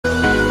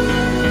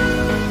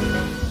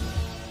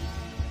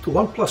The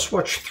OnePlus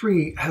Watch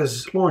 3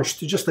 has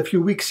launched just a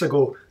few weeks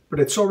ago, but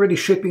it's already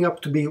shaping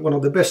up to be one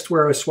of the best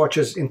wearable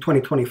watches in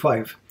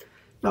 2025.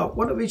 Now,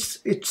 one of its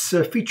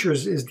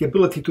features is the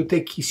ability to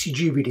take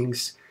ECG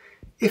readings.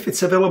 If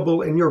it's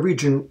available in your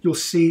region, you'll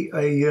see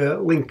a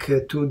link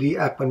to the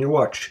app on your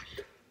watch.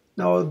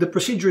 Now, the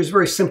procedure is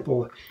very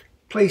simple.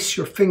 Place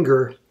your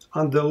finger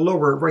on the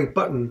lower right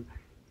button,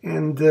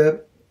 and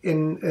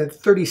in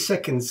 30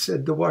 seconds,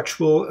 the watch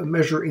will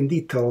measure in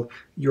detail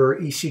your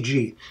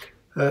ECG.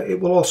 It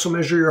will also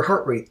measure your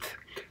heart rate.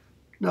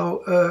 Now,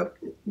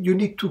 you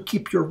need to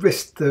keep your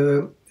wrist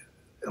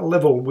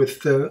level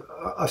with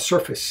a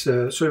surface,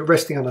 so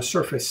resting on a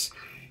surface,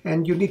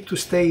 and you need to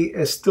stay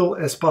as still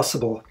as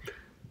possible.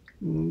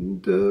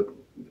 The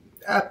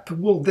app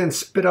will then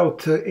spit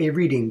out a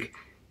reading.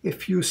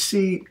 If you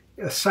see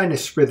a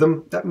sinus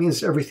rhythm, that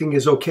means everything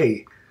is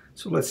okay.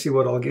 So let's see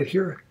what I'll get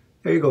here.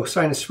 There you go,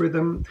 sinus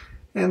rhythm,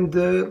 and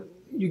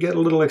you get a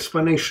little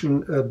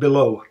explanation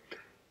below.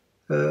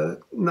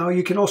 Now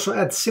you can also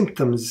add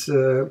symptoms,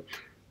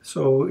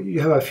 so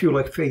you have a few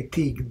like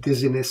fatigue,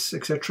 dizziness,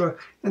 etc.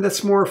 And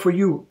that's more for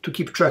you to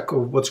keep track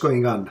of what's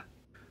going on.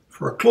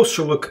 For a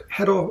closer look,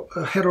 head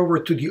over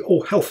to the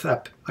O Health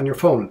app on your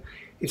phone.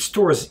 It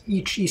stores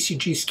each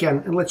ECG scan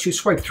and lets you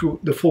swipe through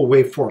the full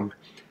waveform.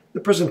 The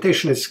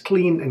presentation is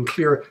clean and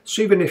clear,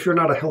 so even if you're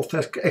not a health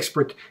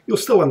expert, you'll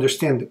still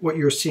understand what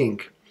you're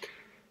seeing.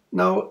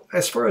 Now,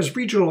 as far as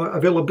regional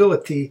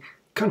availability,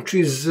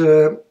 countries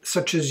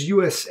such as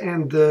US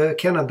and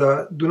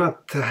Canada do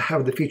not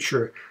have the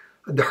feature.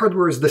 The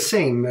hardware is the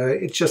same,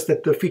 it's just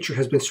that the feature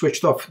has been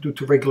switched off due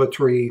to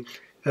regulatory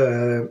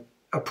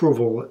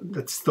approval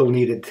that's still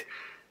needed.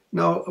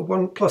 Now,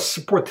 OnePlus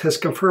support has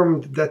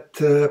confirmed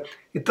that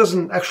it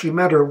doesn't actually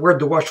matter where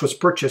the watch was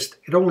purchased,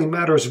 it only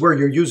matters where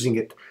you're using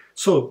it.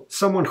 So,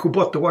 someone who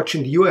bought the watch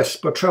in the US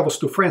but travels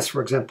to France,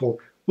 for example,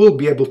 will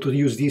be able to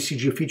use the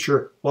ECG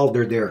feature while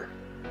they're there.